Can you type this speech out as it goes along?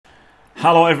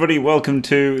Hello everybody, welcome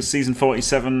to Season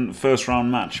 47 first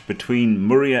round match between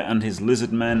Murria and his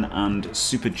Lizardmen and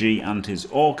Supajee and his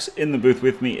Orcs. In the booth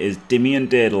with me is Dimmy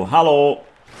and Dadel. Hello!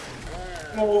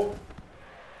 Hello!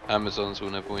 Amazons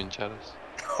will never win chalice.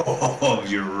 Oh,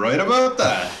 you're right about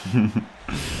that!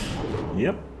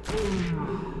 Yep.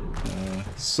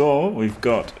 So, we've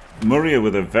got Murria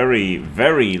with a very,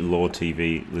 very low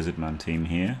TV Lizardman team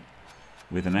here.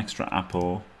 With an extra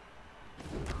Apo.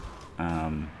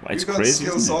 It's crazy,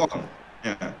 isn't it? On.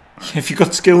 Yeah. Have you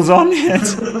got skills on yet?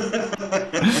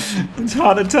 It's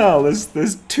hard to tell.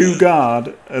 There's 2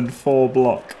 guard and 4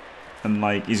 block, and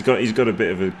like he's got a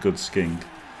bit of a good skink.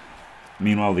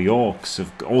 Meanwhile, the Orcs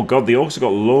have the Orcs have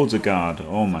got loads of guard.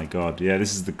 Oh my god, yeah,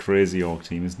 this is the crazy Orc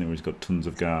team, isn't it? Where he's got tons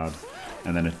of guard,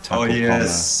 and then a tackle. Oh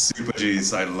yes,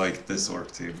 Supajee. I like this Orc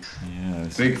team. Yeah,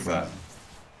 big fan.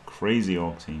 Crazy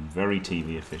Orc team, very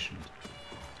TV efficient.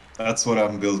 That's what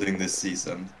I'm building this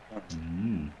season.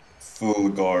 Full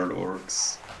guard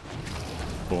Orcs.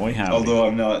 Boy, howdy. Although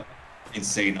I'm not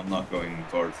insane, I'm not going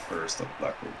guard first on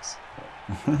Black Orcs.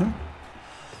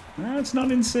 No, it's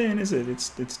not insane, is it?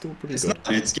 It's still pretty good.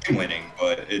 It's game winning,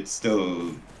 but it's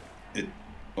still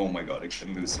oh my god, it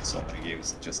can lose in so many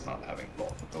games just not having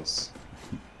ball with those.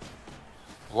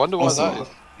 I wonder why Also,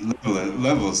 that is.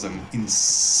 levels them in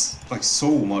like so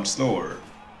much slower.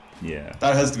 Yeah.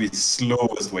 That has to be the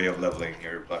slowest way of leveling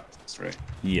your Black Orcs, right?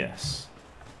 Yes.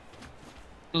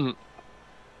 Mm-hmm.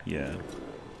 Yeah.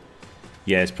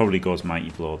 Yeah, it probably goes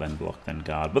Mighty Blow, then Block, then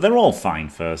Guard. But they're all fine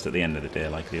first at the end of the day,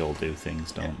 like they all do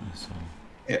things, don't they? So.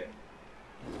 Yeah.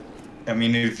 I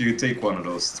mean, if you take one of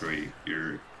those 3,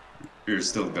 you're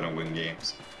still gonna win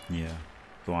games. Yeah.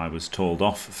 Though I was told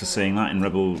off for saying that in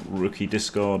Rebel Rookie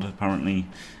Discord, apparently.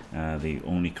 The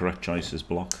only correct choice is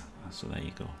Block. So there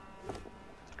you go.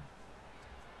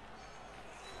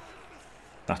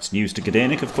 That's news to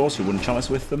Dadelquist, of course, who wouldn't chalice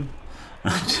with them.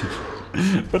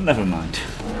 But never mind.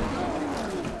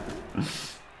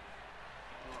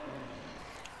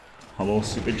 Hello,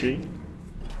 Supajee.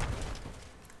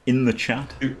 In the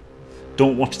chat.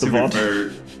 Don't watch the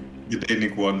VOD.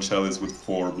 Dadelquist won chalice with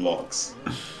 4 blocks.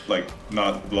 Like,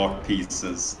 not block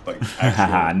pieces, like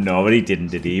actual... No, but he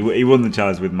didn't, did he? He won the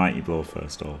chalice with Mighty Blow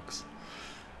first, Orcs.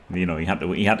 You know, he had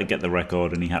to get the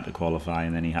record and he had to qualify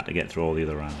and then he had to get through all the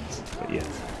other rounds. But yes.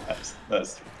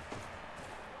 That's true.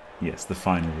 Yes, the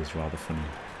final was rather funny.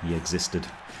 He existed.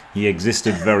 He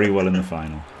existed very well in the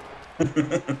final.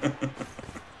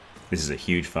 This is a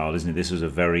huge foul, isn't it? This was a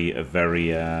very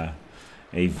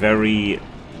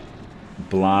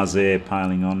blasé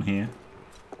piling on here.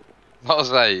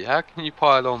 Blasé? How can you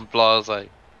pile on blasé?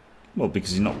 Well,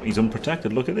 because he's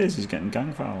unprotected. Look at this, he's getting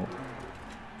gang fouled.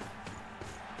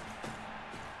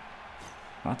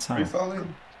 That's how.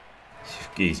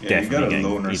 He's definitely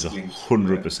getting. He's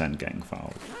 100% getting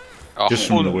fouled. Just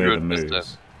from the way the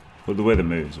moves. But the way the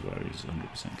moves were, he's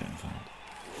 100% getting fouled.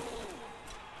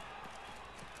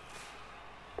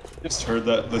 Just heard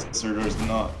that Lizardmen is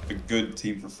not a good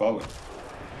team for fouling.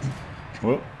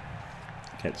 Well,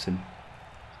 gets him.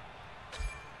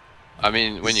 I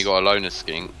mean, when you got a loner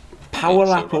skink. Power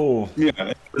Apple. Yeah,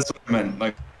 that's what I meant.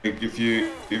 Like if you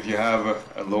have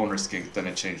a loner skink, then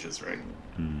it changes, right?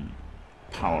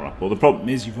 Power Apple. The problem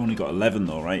is you've only got 11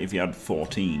 though, right? If you had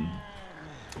 14,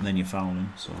 then you're fouling.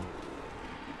 So.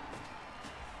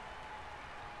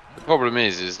 The problem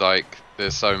is like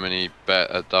there's so many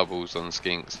better doubles on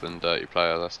skinks than dirty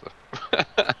player. That's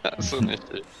an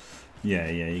issue. Yeah,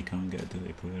 you can't get a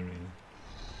dirty player really.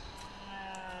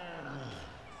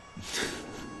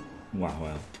 Wow,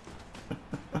 well.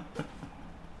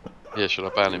 Yeah, should I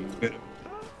ban him?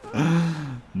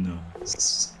 No.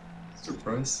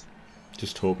 Surprise.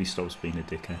 Just hope he stops being a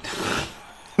dickhead.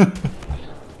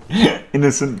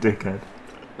 Innocent dickhead.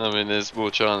 I mean, there's more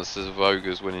chances of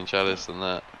ogres winning chalice than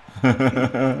that.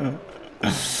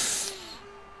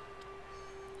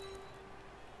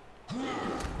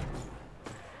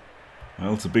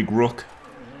 Well, it's a big rook.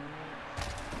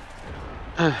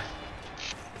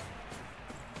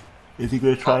 Is he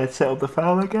going to try and set up the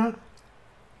foul again?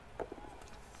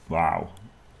 Wow.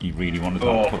 He really wanted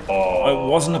that. It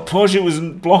wasn't a push, it was a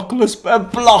blockless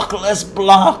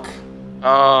block!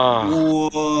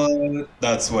 What?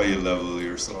 That's why you level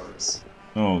your swords.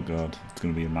 Oh god, it's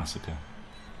going to be a massacre.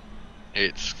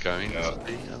 It's going to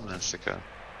be a massacre.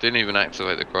 Didn't even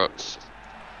activate the crocs.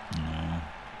 No.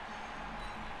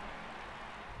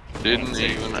 Didn't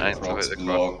even activate the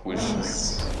crocs. Which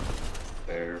is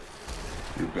there.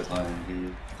 You're behind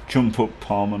here. Jump up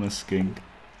palm on a skink.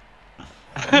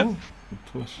 Oh, good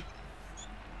push.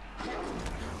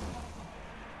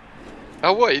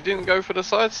 Oh, what? He didn't go for the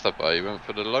sidestepper, he went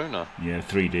for the loner. Yeah,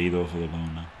 3D though for the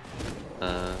loner.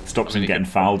 Stops I mean, him getting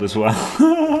fouled as well.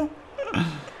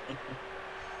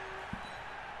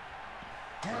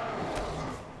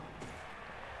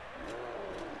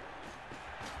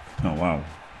 Oh wow.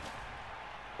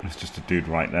 There's just a dude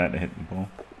right there to hit the ball.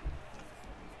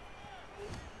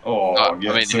 Oh,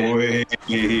 gets away.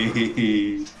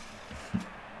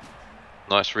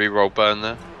 Nice reroll burn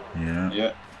there. Yeah.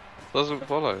 Yeah. Doesn't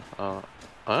follow.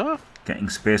 Huh? Getting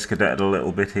space cadetted a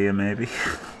little bit here, maybe.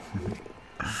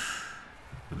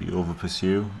 The over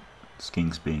pursue.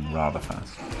 Skink's being rather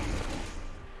fast.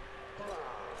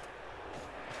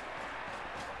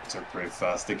 They're pretty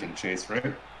fast. They can chase,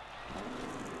 right?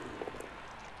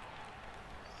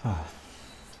 Oh,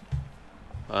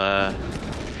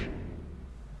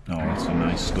 that's a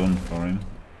nice stun for him.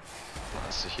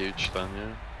 That's a huge stun,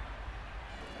 yeah.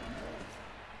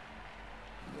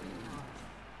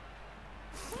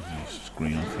 Nice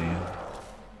screen off here.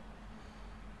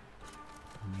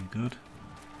 Very good.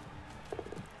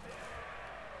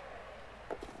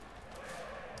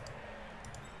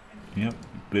 Yep,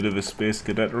 bit of a space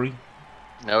cadettery.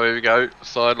 Now here we go,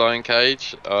 sideline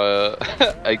cage,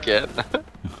 again.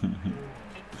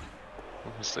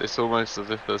 It's almost as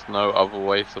if there's no other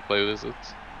way to play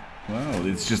Lizards. Well,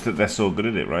 it's just that they're so good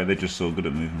at it, right? They're just so good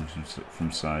at moving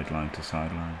from sideline to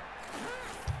sideline.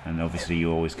 And obviously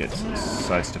you always get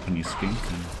sidestep on your skink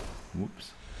and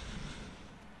whoops.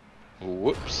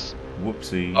 Whoops.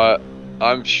 Whoopsie.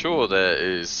 I'm sure there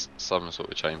is some sort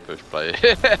of chain push play.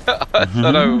 I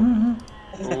don't know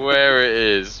where it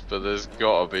is, but there's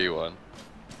gotta be one.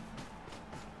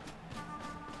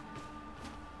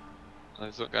 Oh,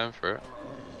 he's not going for it.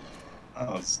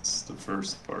 Oh, it's the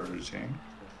first part of the chain.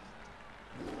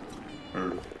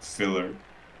 Or filler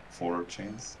 4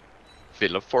 chains.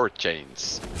 Filler 4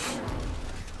 chains.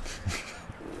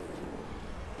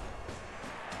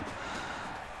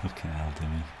 Okay, I'll do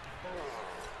me.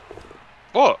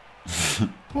 What?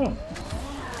 What?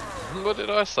 What did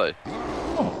I say?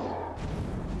 Oh.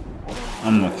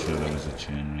 I'm not sure there was a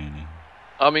chain really.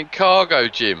 I'm in cargo,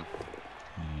 Jim.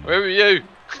 Yeah. Where were you?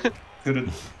 Could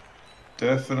have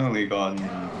definitely gotten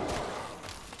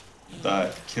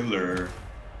that killer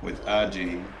with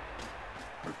Agi,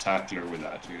 or tackler with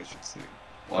Agi, I should say.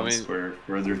 One square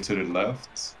further to the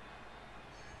left.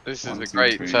 This is 1, a 2,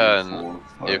 great 3, turn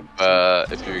 4,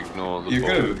 5, if you ignore the you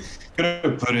ball. could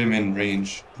have put him in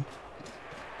range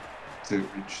to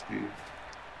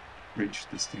reach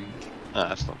the stink. Ah,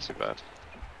 that's not too bad.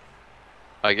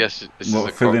 I guess this is a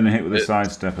fill in a hit with a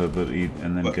sidestepper, but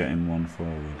and then get him one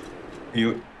forward.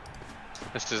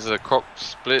 This is a croc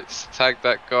splits, tag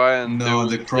that guy and no,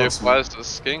 the crocs would the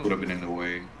skink. have been in the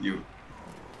way. You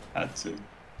had to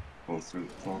go through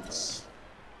the crocs.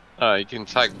 Oh, you can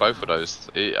tag both of those.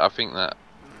 I think that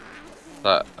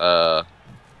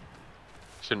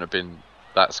shouldn't have been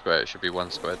that square. It should be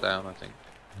one square down, I think.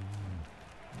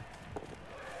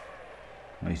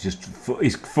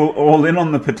 He's all in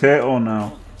on the potato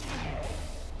now.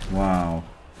 Wow.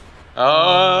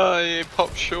 Oh, he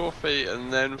pops sure feet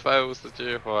and then fails the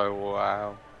GFI.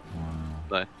 Wow.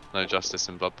 No justice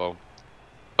in Blood Bowl.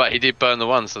 But he did burn the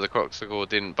one, so the Croxicle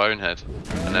didn't bonehead.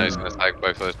 And now he's going to tag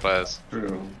both those players.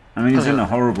 True. I mean, he's in a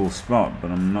horrible spot,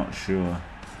 but I'm not sure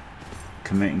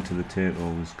committing to the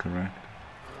turtle was correct.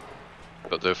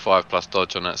 But the 5+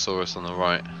 dodge on that Saurus on the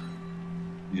right.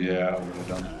 Yeah, I would have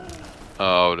done.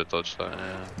 Oh, I would have dodged that,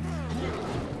 yeah.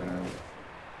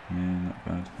 Yeah, not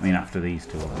bad. I mean, after these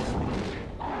two, obviously.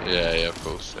 Yeah, of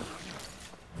course. Yeah.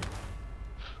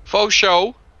 Full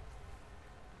show!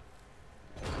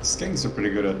 Skinks are pretty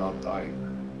good at not dying.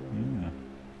 Yeah.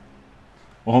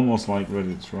 Almost like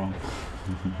Reddit's wrong.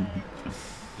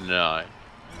 No.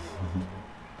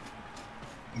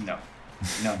 No.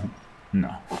 No.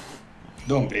 No.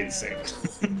 Don't be insane.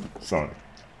 Sorry.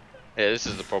 Yeah, this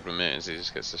is the problem here, is he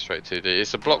just gets a straight 2D.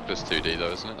 It's a blockless 2D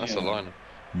though, isn't it? That's a liner.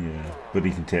 Yeah, but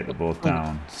he can take the board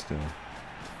down still.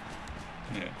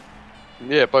 Yeah.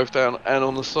 Yeah, both down and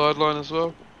on the sideline as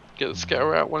well. Get the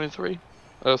scatter out 1 in 3.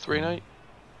 3 and 8.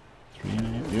 3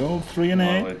 and 8. The old 3 and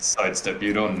 8. Well, it's sidestep.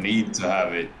 You don't need to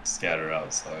have it scatter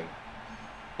outside.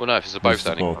 Well, no, if it's a both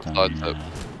down, you can sidestep.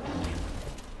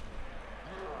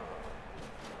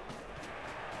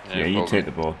 Yeah, you take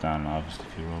the board down, obviously,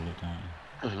 if you roll it down.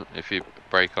 If you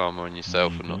break armor on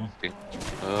yourself and not skink.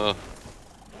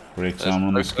 Breaks armor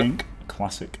on the skink.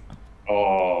 Classic.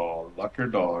 Oh,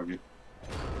 lucker dog.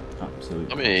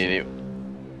 Absolutely. I mean,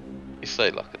 you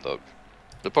say like a dog.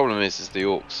 The problem is the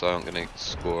Orcs aren't going to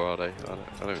score, are they?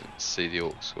 I don't see the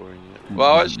Orcs scoring yet.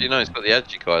 Well, actually, no, he's got the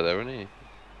Agi guy there, isn't he?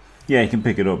 Yeah, he can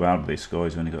pick it up out of this score.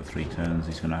 He's only got 3 turns.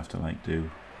 He's going to have to like do,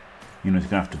 you know, he's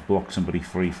going to have to block somebody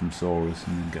free from Saurus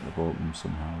and then get the ball to him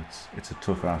somehow. It's a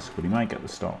tough ask, but he might get the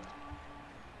stop.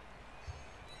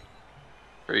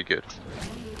 Very good.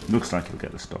 Looks like he'll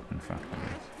get the stop, in fact.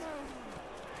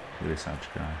 With this edge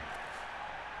guy.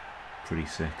 Pretty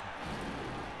sick.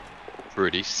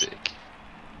 Pretty sick.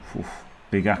 Oof.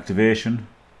 Big activation.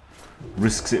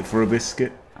 Risks it for a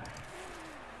biscuit.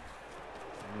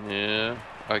 Yeah,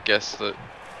 I guess that.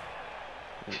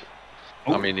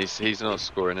 Oh. I mean, he's not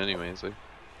scoring anyway, is he?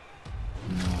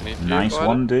 Nice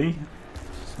 1D.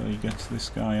 So he gets this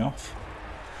guy off.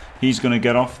 He's going to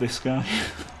get off this guy.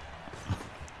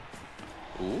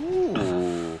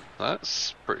 Ooh,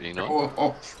 that's pretty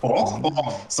nice.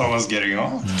 Someone's getting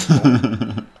off.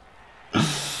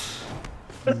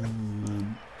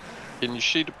 Can you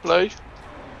see the play?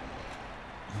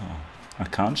 I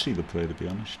can't see the play, to be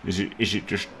honest. Is it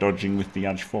just dodging with the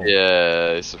edge 4?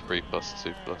 Yeah, it's a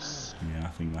 3+2+. Yeah, I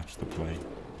think that's the play.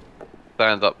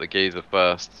 Stand up the geezer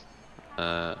first,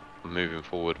 moving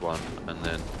forward 1, and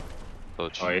then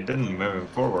dodge. Oh, he didn't move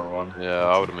forward 1. Yeah,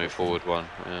 I would have moved forward 1.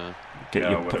 Yeah.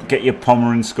 Get your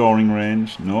Pommer in scoring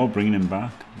range. No, bringing him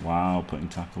back. Wow, putting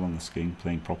tackle on the skink,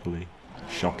 playing properly.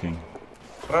 Shocking.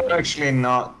 But actually,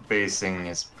 not basing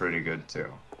is pretty good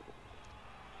too.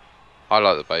 I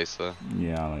like the base there.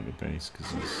 Yeah, I like the base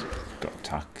because he's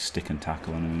got stick and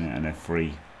tackle on him and a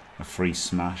free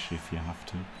smash if you have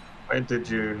to. Why did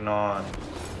you not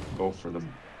go for the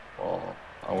ball?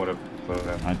 I would have put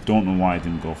him. I don't know why I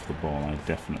didn't go for the ball. I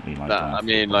definitely like that. I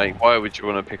mean, like, why would you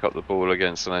want to pick up the ball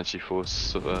against an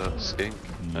anti-force of a skink?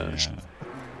 Yeah.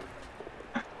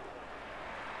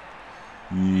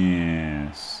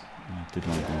 Yes. I did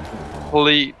like going for the ball.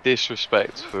 Complete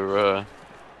disrespect for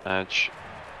Edge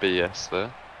BS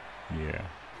there. Yeah.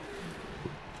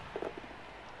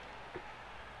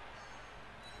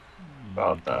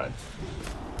 About that.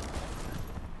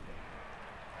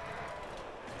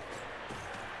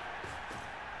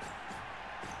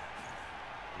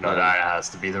 No, that has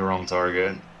to be the wrong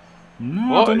target. No,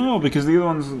 What? I don't know because the other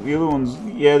ones,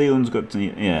 yeah, the other one's got to,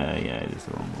 yeah, it is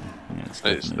the wrong one. Yeah,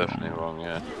 it's definitely It's wrong,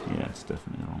 yeah. Yeah, it's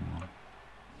definitely the wrong one.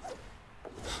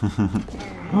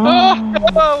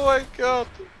 Oh my god,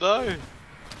 no!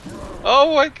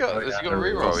 Oh my god, has he got a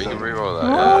reroll? He can reroll that.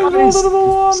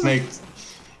 Oh, Snake.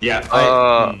 Yeah,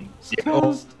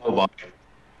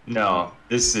 no,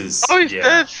 this is. Oh, he's yeah.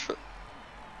 dead!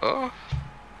 Oh.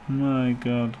 My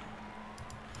god.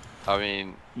 I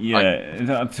mean, Yeah, it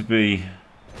had to be.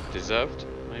 deserved,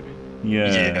 maybe?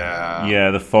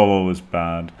 Yeah, the follow was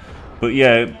bad. But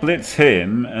yeah, blitz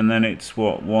him, and then it's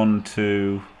what, 1,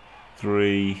 2,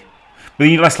 3. But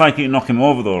you're less likely to knock him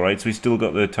over though, right? So he's still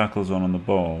got the tackles on the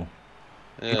ball.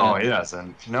 Yeah. No, he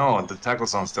doesn't. No, the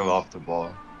tackle's on still off the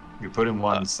ball. You put him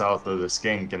one south of the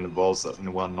skink, and the ball's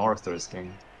one north of the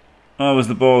skink. Oh, was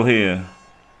the ball here?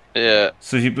 Yeah.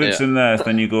 So if you blitz him there,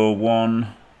 then you go 1.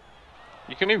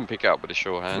 You can even pick up with a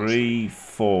sure hand. 3,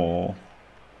 4,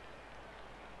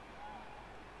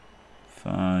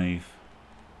 5,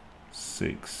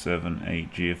 6, 7,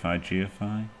 8.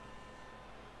 GFI.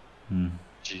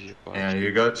 Yeah,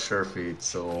 you got sure feet,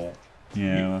 so.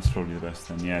 Yeah, that's probably the best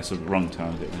then. Yeah, so wrong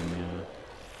target then.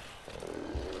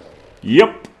 Yeah.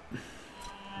 Yep.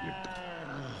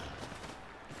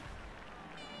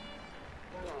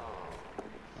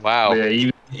 Wow. But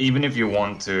yeah, even if you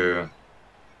want to.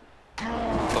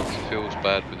 Fox feels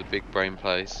bad with the big brain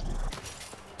plays.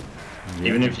 Yeah.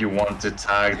 Even if you want to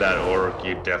tag that orc,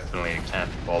 you definitely can't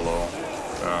follow.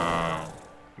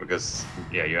 Because,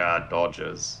 yeah, you add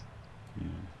dodges. Yeah.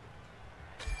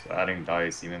 So adding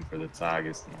dice even for the tag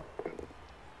is not good. That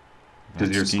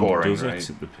Because you're skink scoring, does right?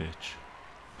 exit the pitch.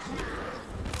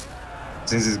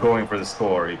 Since he's going for the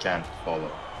score, he can't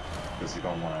follow. Because you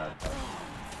don't want to add dice.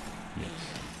 Yes.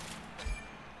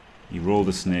 He rolled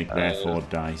a snake, therefore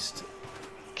diced.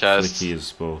 Flicky has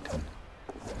spoken.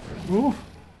 Ooh.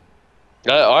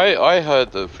 I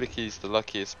heard that Flicky's the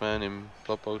luckiest man in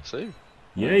Blood Bowl 2.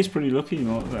 Yeah, he's pretty lucky.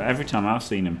 Every time I've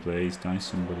seen him play, he's diced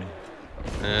somebody.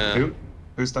 Yeah.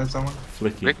 Who's done someone?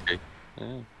 Flicky. Flicky.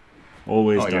 Yeah.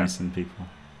 Always Oh, yeah. dicing people.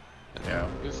 Yeah.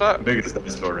 Who's that? Biggest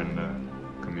dice store in the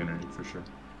community, for sure.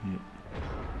 Yeah.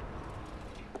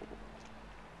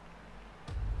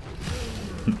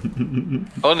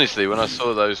 Honestly, when I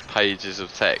saw those pages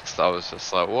of text, I was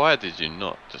just like, why did you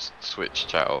not just switch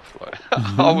chat off? Like,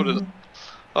 I would have,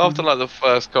 after like the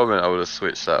first comment, I would have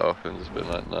switched that off and just been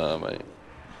like, nah, mate.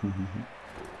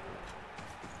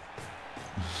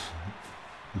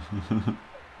 What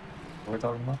are we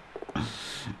talking about?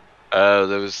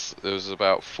 There was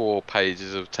about 4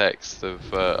 pages of text of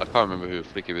I can't remember who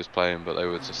Flicky was playing, but they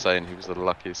were just saying he was the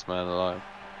luckiest man alive.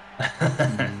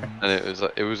 And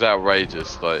it was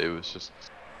outrageous. Like it was just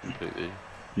completely.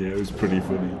 Yeah, it was pretty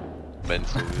funny.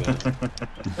 Mental.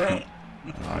 Yeah.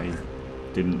 I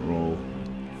didn't roll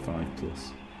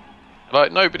 5+.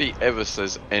 Like nobody ever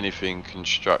says anything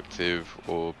constructive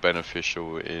or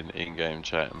beneficial in-game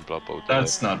chat and Blood Bowl.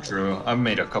 That's not true. I've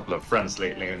made a couple of friends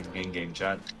lately in game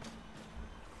chat.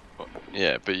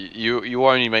 Yeah, but you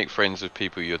only make friends with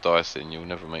people you're dicing. You'll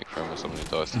never make friends with someone who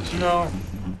dices. No.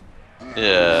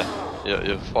 Yeah,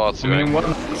 you're far too. I mean,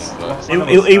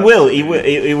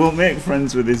 He will make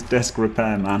friends with his desk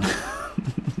repair man.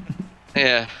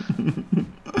 Yeah.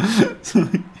 So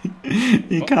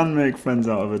you can make friends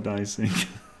out of a dicing.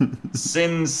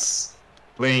 Since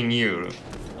playing you,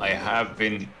 I have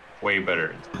been way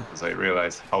better because I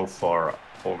realized how far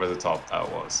over the top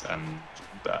that was, and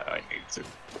that I need to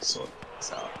sort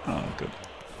this out. Oh, good.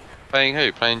 Playing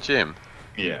who? Playing Jim?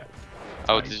 Yeah.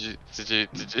 Oh, did you?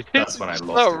 That's when I lost.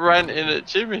 Not ranting at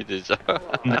Jimmy, did you?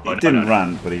 He didn't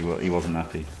rant, but he wasn't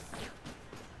happy.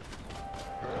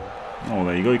 Oh,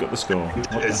 there you go. You got the score.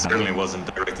 It certainly wasn't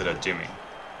directed at Jimmy.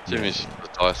 Jimmy's the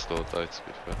dice lord, though. To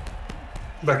be fair.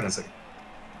 Back in a second.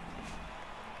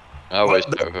 I always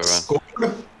joke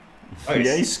around. Nice.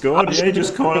 Yeah, he scored. Yeah, he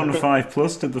just caught on the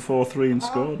 5+, did the 4-3 and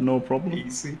scored. No problem.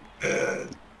 Easy.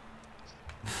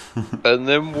 And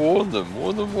then warn them.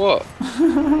 Warn them what?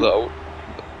 No,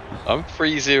 I'm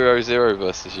 3-0-0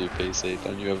 versus you, PC.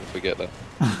 Don't you ever forget that.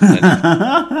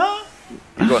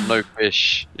 You got no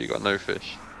fish. You got no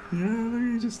fish.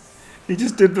 Yeah, he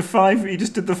just did the 5. He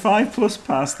just did the 5+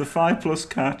 pass, the 5+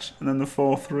 catch, and then the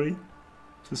 4-3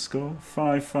 to score.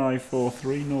 5-5,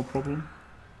 4-3, no problem.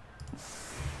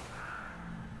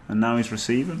 And now he's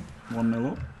receiving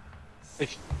 1-0 up.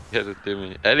 Yeah, the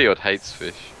Dimmy. Elliot hates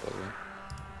fish, by the way.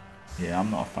 Yeah, I'm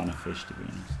not a fan of fish, to be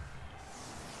honest.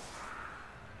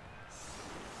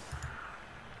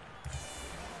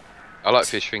 I like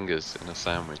fish fingers in a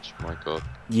sandwich. My God,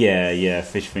 Yeah,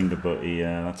 fish finger butty.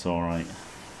 Yeah, that's all right.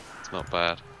 it's not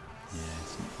bad. Yeah,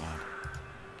 it's not bad.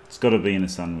 It's got to be in a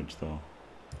sandwich though.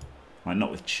 Like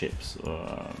not with chips.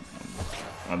 I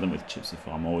had them with chips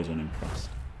before. I'm always unimpressed.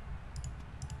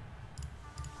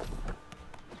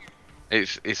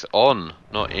 It's on,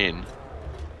 not in.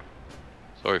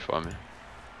 Sorry for me.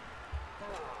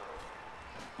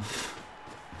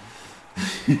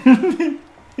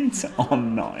 It's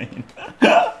on 9.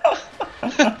 Damn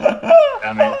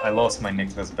it, I lost my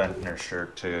Nicholas Bentner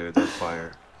shirt to the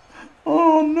fire.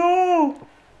 Oh no!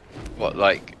 What,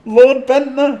 like Lord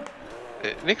Bentner!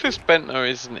 Nicholas Bentner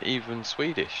isn't even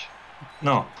Swedish.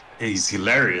 No, he's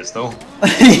hilarious though.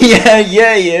 yeah,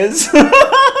 he is.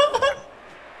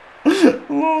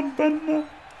 Lord Bentner.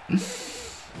 I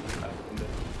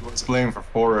was playing for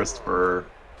Forest for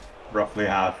roughly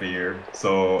half a year,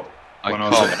 so when I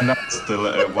was, and that's still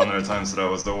one of the times that I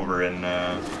was over in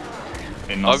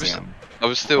Nottingham. I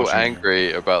was still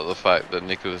angry about the fact that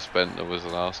Nicholas Bentner was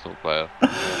an Arsenal player.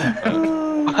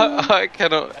 I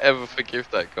cannot ever forgive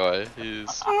that guy.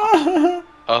 He's utter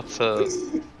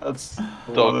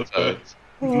dog turd.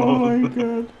 Oh my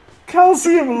God.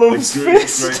 Calcium loves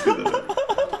fist.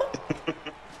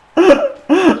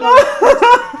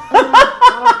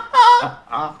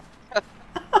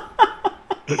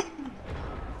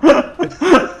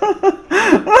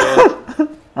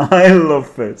 I love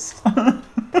fist.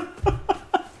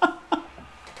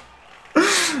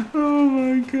 Oh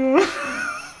my God.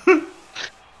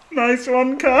 Nice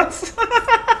one, Cass.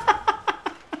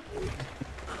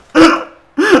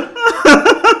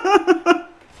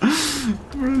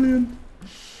 Brilliant.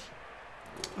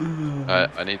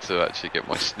 I need to actually get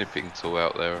my snipping tool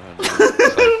out there and save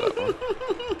that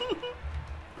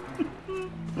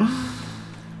one.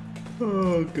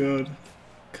 Oh God.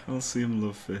 Calcium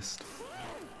love fist.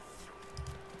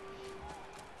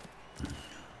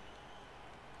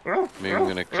 I mean, I'm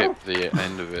going to clip the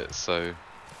end of it so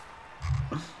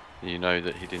you know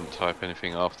that he didn't type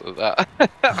anything after that.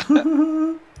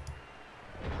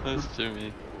 That's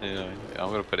Jimmy. Anyway,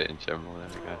 I'm going to put it in general, there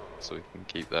we go. So we can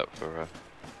keep that for...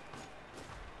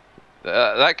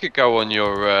 that could go on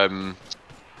your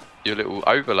little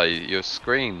overlay, your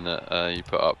screen that you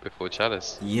put up before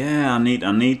Chalice. Yeah, I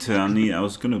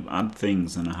was gonna add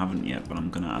things and I haven't yet, but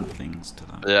I'm gonna add things to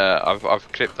that. Yeah,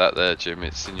 I've clipped that there, Jim.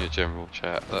 It's in your general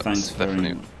chat. That's Thanks definitely,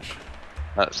 very much.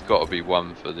 That's got to be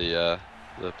one for the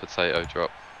potato drop.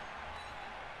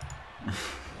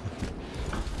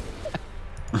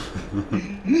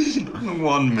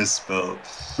 One misspell.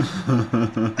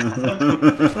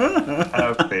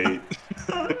 Happy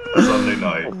Sunday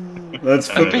night. That's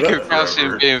A pick of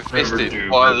calcium being fisted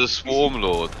by the Swarm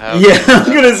Lord. How yeah, I was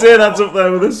gonna say that's up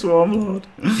there with the Swarm Lord.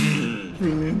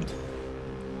 Brilliant.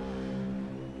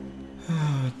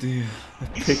 Oh dear. A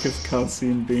pick of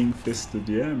calcium being fisted.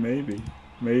 Yeah, maybe.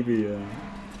 Maybe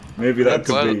that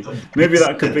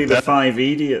could be the 5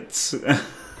 idiots.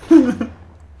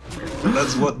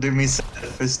 That's what Dimmy said,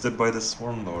 fisted by the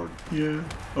Swarm Lord. Yeah.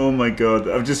 Oh my god,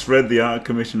 I've just read the art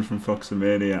commission from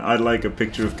Foxomania. I'd like a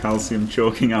picture of Calcium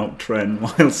choking out Tren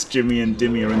whilst Jimmy and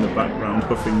Dimmy are in the background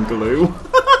huffing glue.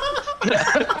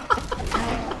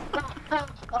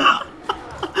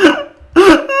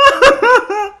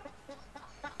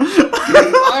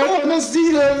 I wanna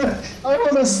see that! I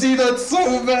wanna see that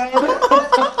so bad!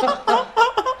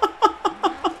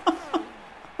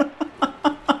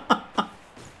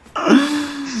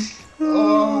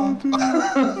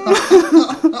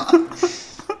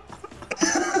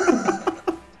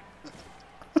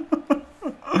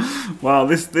 Wow,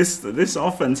 this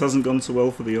offense hasn't gone so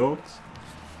well for the Orcs.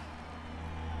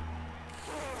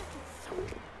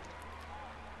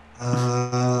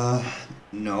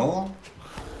 No.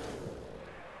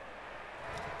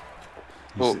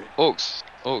 Well, Orcs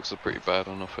are pretty bad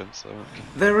on offense, though.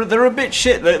 They're a bit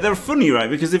shit. They're funny, right?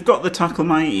 Because they've got the tackle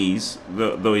mighties,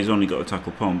 though he's only got a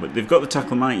tackle pawn. But they've got the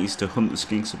tackle mighties to hunt the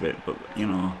skinks a bit. But you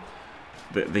know,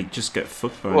 they just get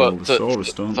fucked by all the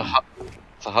Saurus, don't they?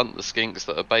 To hunt the skinks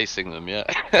that are basing them, yeah.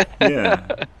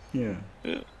 Yeah. But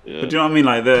do you know what I mean?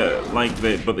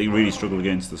 But they really struggle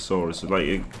against the Saurus. So, like,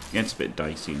 it gets a bit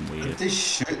dicey and weird. They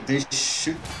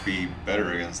should be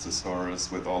better against the Saurus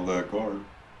with all the guard.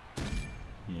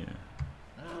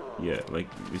 Yeah, like,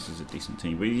 this is a decent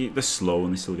team. But they're slow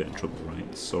and they still get in trouble, right?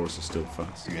 The Saurus are still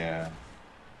fast. Yeah.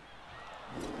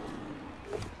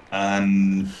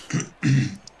 And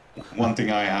one thing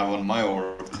I have on my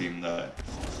Orc team that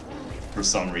for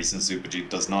some reason Supajee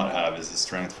does not have is a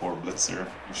strength 4 blitzer.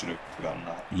 You should have gotten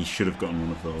that. He should have gotten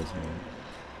one of those.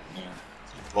 Yeah.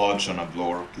 Lodge on a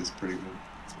Blork is pretty good.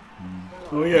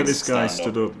 Oh yeah, this guy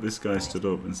stood up. This guy stood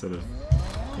up instead of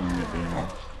going at the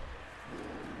end.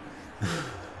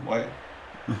 Why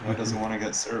does he want to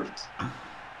get served?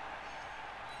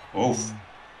 Oof.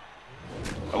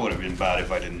 That would have been bad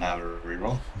if I didn't have a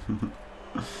reroll.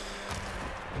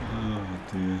 Oh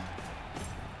dear.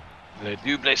 Le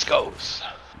double scores.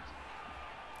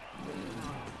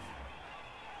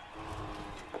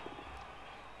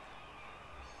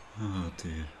 Oh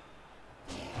dear.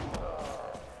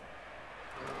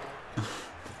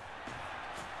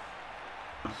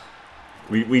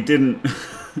 We didn't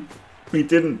we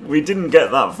didn't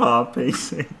get that far,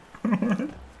 PC.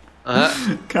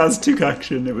 Kaz took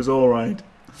action. It was all right.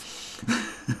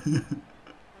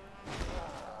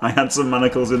 I had some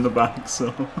manacles in the back,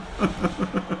 so.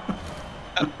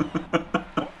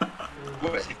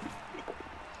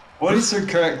 What is her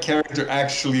character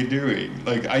actually doing?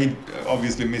 Like, I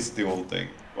obviously missed the whole thing,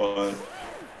 but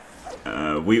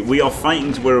we are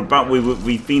fighting.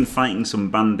 We've been fighting some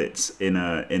bandits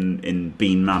in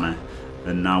Bean Manor,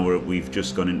 and now we've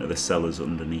just gone into the cellars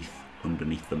underneath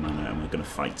the manor, and we're going to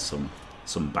fight some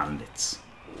bandits.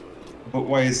 But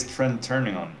why is Trent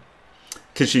turning on?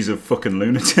 Because she's a fucking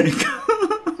lunatic,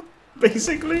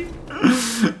 basically.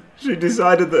 She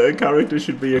decided that her character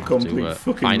should be a complete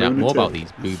fucking find lunatic. Find out more about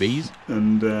these boobies.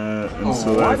 And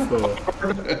so therefore...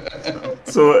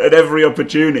 So at every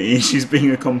opportunity, she's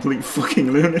being a complete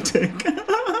fucking lunatic.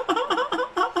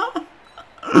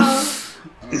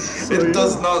 It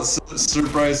does not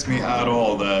surprise me at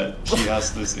all that she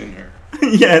has this in her.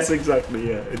 Yes, exactly,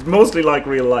 yeah. It's mostly like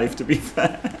real life, to be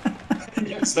fair.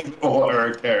 It's like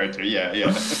her character, yeah.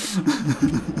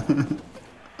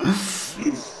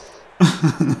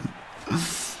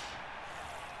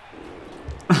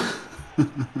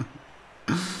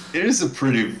 It is a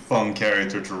pretty fun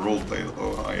character to roleplay,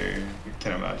 though, I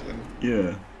can imagine.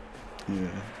 Yeah.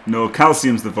 No,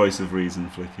 Calcium's the voice of reason,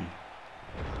 Flicky.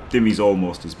 Dimmy's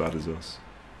almost as bad as us.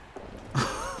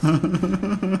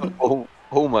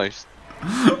 Almost.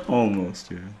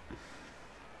 Almost, yeah.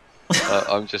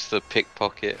 I'm just a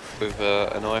pickpocket with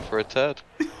an eye for a turd.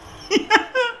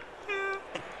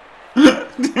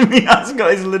 Dimmy has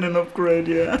got his linen upgrade,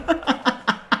 yeah.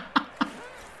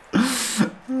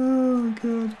 Oh,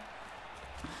 God.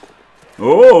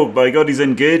 Oh, by God, he's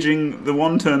engaging the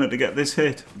one turner to get this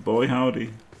hit. Boy,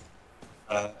 howdy.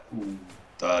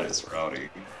 That is rowdy.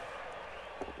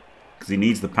 Because he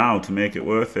needs the POW to make it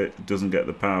worth it. Doesn't get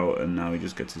the POW, and now he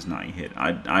just gets his natty hit.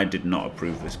 I did not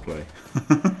approve this play.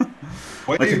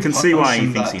 Like, I can see why he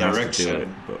thinks he has to do it,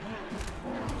 but...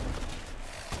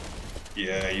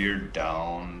 Yeah, you're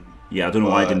down. Yeah, I don't know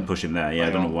why I didn't push him there. Yeah, I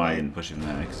don't know don't why I like- didn't push him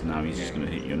there, because now he's just going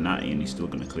to hit your natty and he's still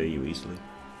going to clear you easily.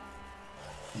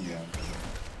 Yeah.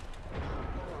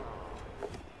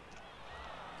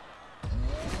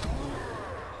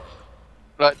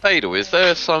 Like, Dadel, is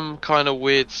there some kind of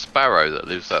weird sparrow that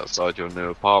lives outside your new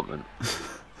apartment?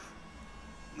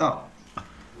 No.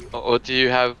 Or do you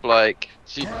have like,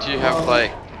 do you have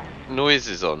like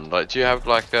noises on? Like, do you have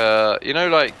like a, you know,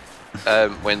 like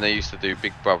when they used to do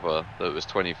Big Brother that was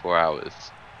 24 hours,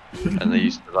 and they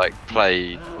used to like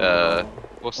play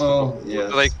what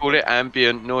do they call it?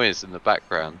 Ambient noise in the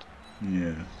background.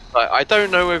 Yeah. Like, I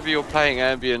don't know whether you're playing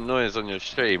ambient noise on your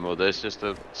stream or there's just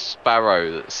a sparrow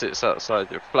that sits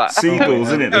outside your flat. Seagulls,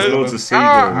 isn't it? There's loads of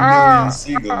Million seagulls.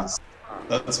 seagulls.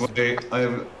 That's why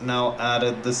I've now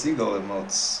added the seagull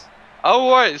emotes.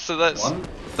 Oh right, so that's One,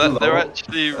 that they're hello,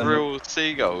 actually and- real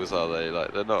seagulls, are they?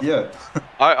 Like, they're not. Yeah.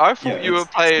 I thought Yeah, you were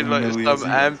it's playing like million some seagulls.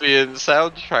 ambient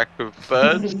soundtrack of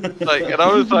birds, like, and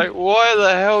I was like, why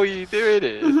the hell are you doing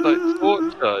it? It's like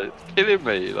torture. It's killing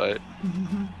me. Like,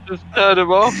 just turn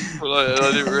them off. Like, and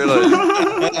I didn't realise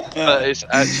that it's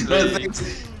actually.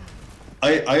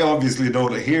 I obviously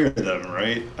don't hear them,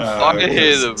 right? I can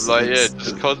hear them, because like, yeah, it's-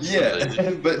 just constantly.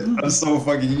 Yeah, but I'm so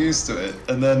fucking used to it.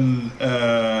 And then,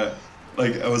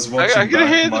 like, I was watching I can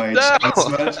hear back them my now.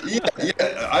 challenge match.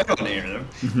 Yeah, I don't hear them.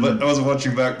 But I was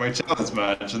watching back my challenge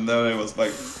match, and then it was like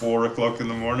 4 o'clock in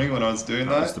the morning when I was doing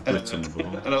That was that. the Blitz on the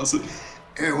ball. And I was like,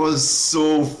 it was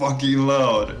so fucking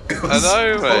loud. It was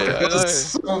know, mate, I There know. was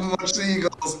so much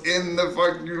seagulls in the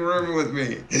fucking room with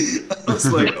me. I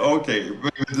was like, okay, maybe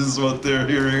this is what they're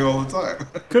hearing all the time.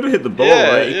 Could have hit the ball,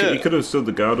 Yeah, right? yeah. He could have stood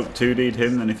the guard up, 2D'd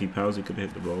him, then if he powers, he could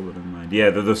have hit the ball, but never mind. Yeah,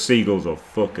 the seagulls are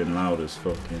fucking loud as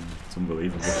fucking. It's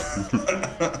unbelievable.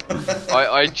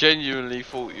 I genuinely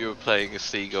thought you were playing a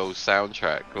Seagull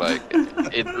soundtrack, like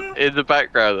in the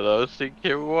background, and I was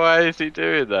thinking, why is he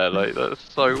doing that? Like,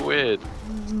 that's so weird.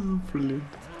 Brilliant.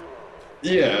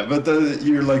 Yeah, but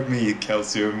you're like me,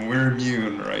 Calcium. We're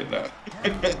immune right now.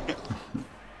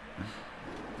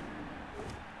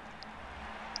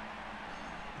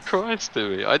 Christ to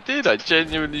me, I did. I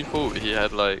genuinely thought he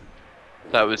had like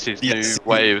that was his Yes. new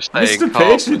way of staying Mr. calm.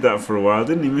 Page did that for a while,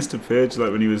 didn't he? Mr. Page,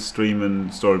 like when he was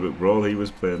streaming Storybook Brawl, he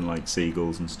was playing like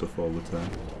seagulls and stuff all the time.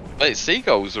 Mate,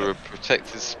 seagulls are a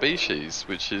protected species,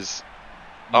 which is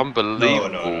unbelievable.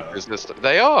 No. 'Cause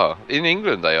they are in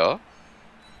England. They are.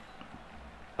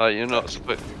 Like, you're not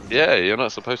supposed. Yeah, you're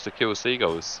not supposed to kill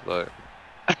seagulls. Like.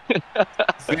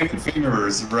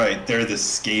 Femurs, right? They're the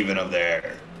Skaven of the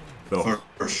air, Oh,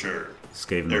 for sure.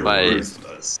 Skaven They're are Mate. the worst.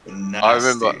 ruthless, I nasty,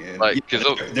 remember, and- like, yeah,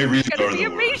 'cause they really Gonna are be the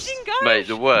amazing, worst. guys. Mate,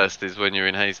 the worst is when you're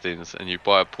in Hastings and you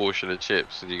buy a portion of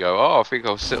chips and you go, oh, I think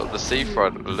I'll sit on the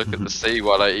seafront and look at the sea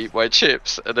while I eat my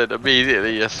chips, and then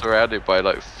immediately you're surrounded by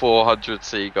like 400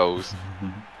 seagulls,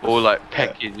 all like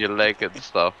pecking your leg and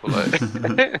stuff. Like,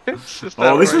 it's just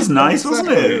Oh, this outrageous. was nice, wasn't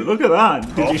Exactly. it? Look at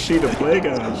that. Did you see the play,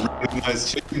 guys? Really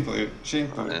nice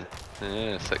chain.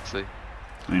 Yeah, sexy.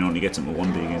 I mean, only gets him a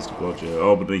 1D against a blodger.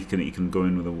 Oh, but he can go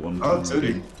in with a 1. Oh,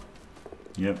 Tootie.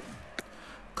 Yep.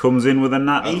 Comes in with a I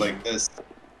natty. like this.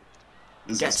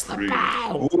 This Gets is the pretty.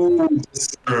 pow. Ooh,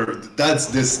 deserved. That's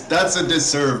a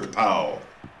deserved pow.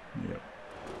 Yep.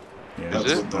 Yeah,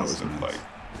 That's it? what that those was look nice. like.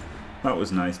 That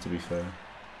was nice, to be fair.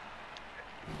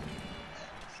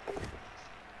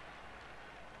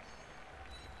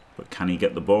 But can he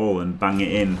get the ball and bang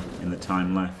it in the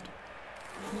time left?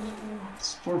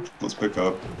 Let's pick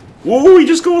up. Oh, he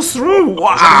just goes through!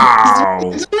 Wow!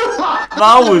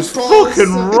 That was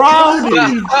fucking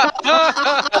rowdy!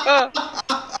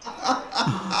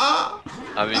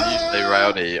 I mean, you say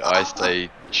rowdy, I say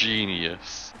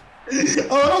genius. I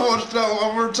want to watch that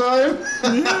one more time.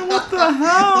 Yeah, what the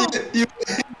hell? You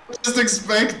just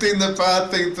expecting the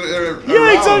pathing to.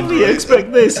 Yeah, exactly. You Right?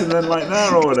 expect this and then like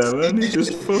that or whatever, and you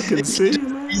just fucking see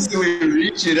it. Easily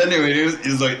reach it anyway.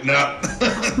 He's like, no.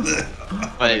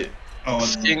 Mate, Oh, the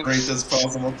Skinks. greatest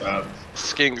possible path.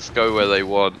 skinks go where they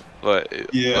want. Like,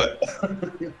 Yeah.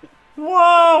 like,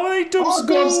 Wow, he dub Oh,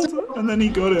 God, scored, and then he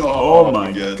got him. Oh, Oh my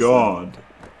yes. god.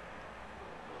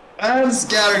 And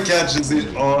Scatter catches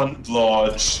it on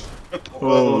Lodge.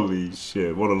 Holy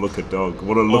shit, what a looker dog.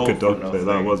 What a looker for dog play that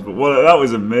nothing. was. But what that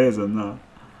was amazing, that.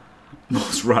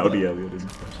 Most rowdy Elliot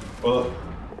impression. Well,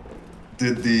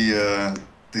 did the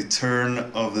turn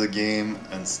of the game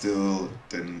and still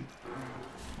didn't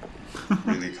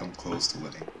really come close to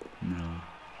winning. No.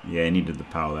 Yeah, he needed the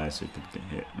power there so he could get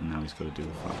hit, and now he's got to do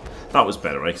the foul. That was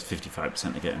better, right?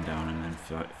 55% to get him down, and then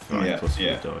 5 Yeah, plus for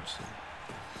yeah. the dodge. So.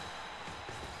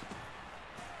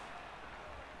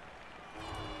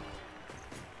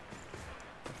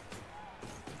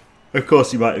 Of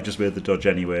course, he might have just made the dodge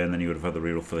anyway, and then he would have had the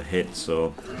reroll for the hit.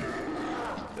 So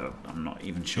I'm not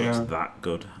even sure it's that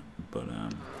good. But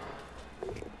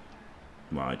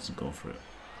well, he doesn't go for it.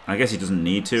 I guess he doesn't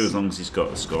need to, as long as he's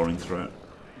got a scoring threat.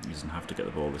 He doesn't have to get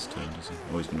the ball this turn, does he?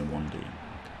 Oh, he's going to 1D.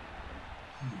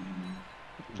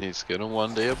 He's going to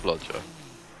 1D a bludger.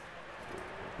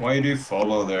 Why do you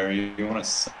follow there? You want a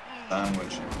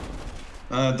sandwich?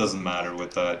 It doesn't matter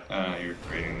with that. You're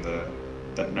creating the...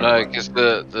 No, because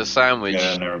the sandwich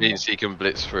means he can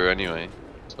blitz through anyway.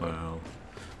 So. Well,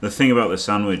 the thing about the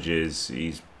sandwich is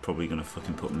he's probably going to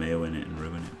fucking put mayo in it and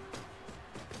ruin it.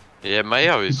 Yeah,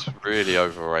 mayo is really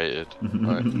overrated.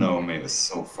 Right? No, mayo is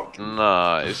so fucking...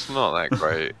 No, it's not that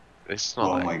great. It's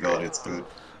not. Oh my god, it's good.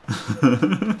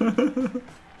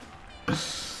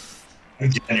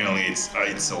 Genuinely,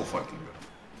 it's so fucking good.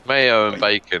 Mayo and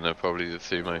bacon are probably the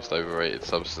two most overrated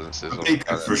substances.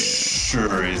 Bacon for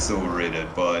sure is overrated,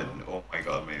 but oh my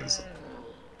god, mayo is...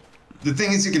 The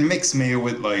thing is, you can mix mayo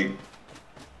with like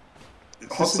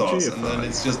hot sauce, and then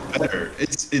it's just better.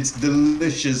 It's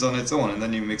delicious on its own, and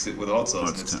then you mix it with hot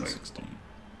sauce, and it's like,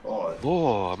 god.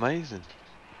 Oh, amazing.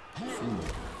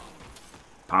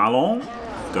 Parlon?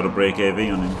 Got to break AV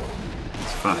on him.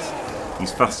 He's fast.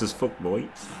 He's fast as fuck, boy.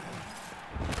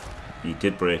 He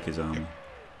did break his armor.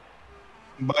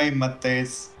 Bye,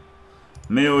 Mates.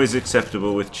 Mayo is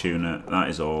acceptable with tuna, that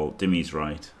is all. Dimmy's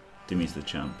right. Dimmy's the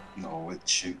champ. No, with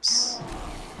chips.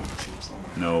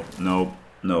 No, no,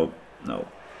 no, no.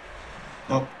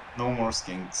 Oh, no more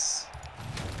skinks.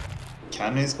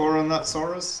 Can he score on that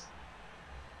Saurus?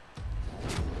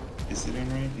 Is it in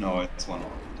range? No, it's 1-1.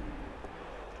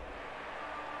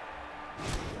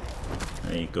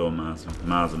 There you go, Marsum.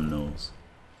 Marsum knows.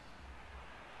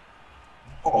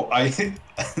 Oh, I think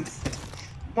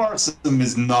Marsum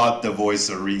is not the voice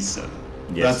of reason.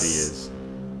 Yes, he is.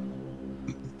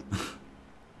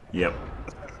 Yep.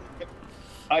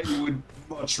 I would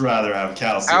much rather have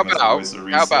Calcium as the voice of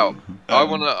reason. How about? I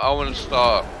wanna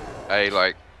start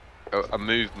a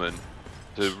movement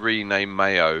to rename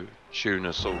mayo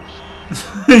tuna sauce.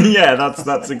 Yeah,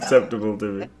 that's acceptable to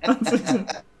me.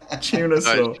 Tuna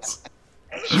sauce.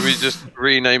 Should we just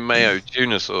rename mayo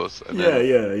tuna sauce? Yeah.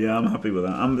 I'm happy with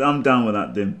that. I'm down with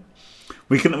that, Dim.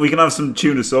 We can have some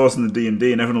tuna sauce in the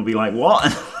D&D, and everyone will be like, "What?"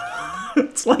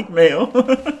 It's like mayo.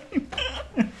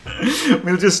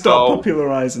 We'll just start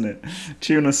popularizing it.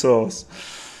 Tuna sauce.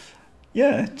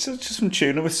 Yeah, just some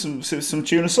tuna with some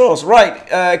tuna sauce.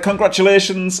 Right,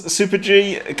 congratulations,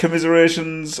 Supajee,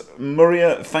 commiserations,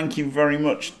 Murria, thank you very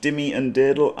much. Dimmy and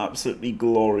Dadel, absolutely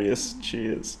glorious.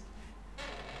 Cheers.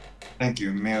 Thank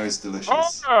you, mayo is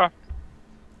delicious.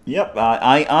 Yep,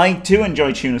 I too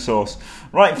enjoy tuna sauce.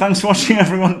 Right, thanks for watching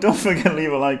everyone. Don't forget to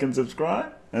leave a like and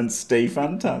subscribe, and stay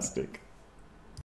fantastic.